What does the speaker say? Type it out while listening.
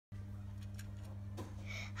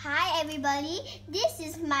everybody, this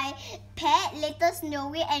is my pet little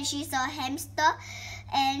Snowy, and she's a hamster,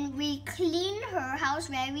 and we clean her house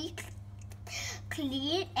very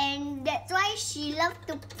clean, and that's why she loves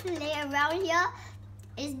to play around here.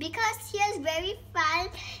 It's because here is very fun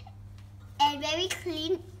and very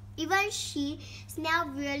clean. Even she smells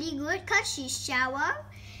really good because she shower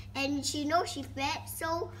and she knows she's wet,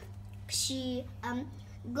 so she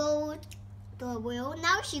go to the well.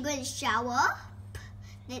 Now she going to shower.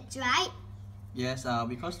 That's right. Yes,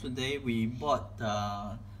 because today we bought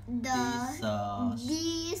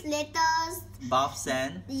these little bath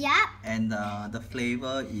sand. Yeah. And the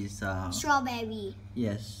flavor is strawberry.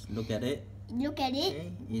 Yes, look at it. Look at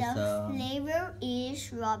it. Okay. The flavor is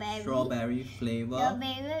strawberry. Strawberry flavor. The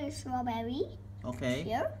flavor is strawberry. Okay.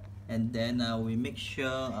 Here. And then we make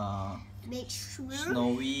sure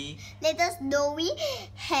Snowy little Snowy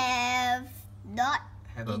have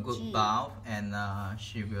a good bath, and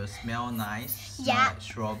she will smell nice. Yeah. Like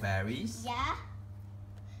strawberries. Yeah.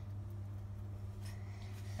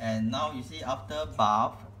 And now you see, after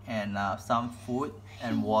bath and some food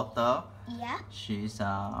and water, yeah, she's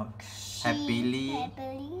happily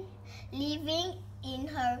living in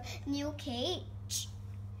her new cage.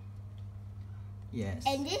 Yes.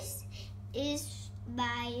 And this is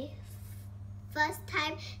my first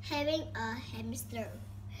time having a hamster,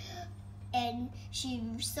 and she's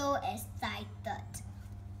so excited.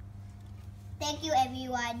 Thank you,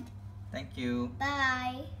 everyone. Thank you.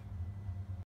 Bye.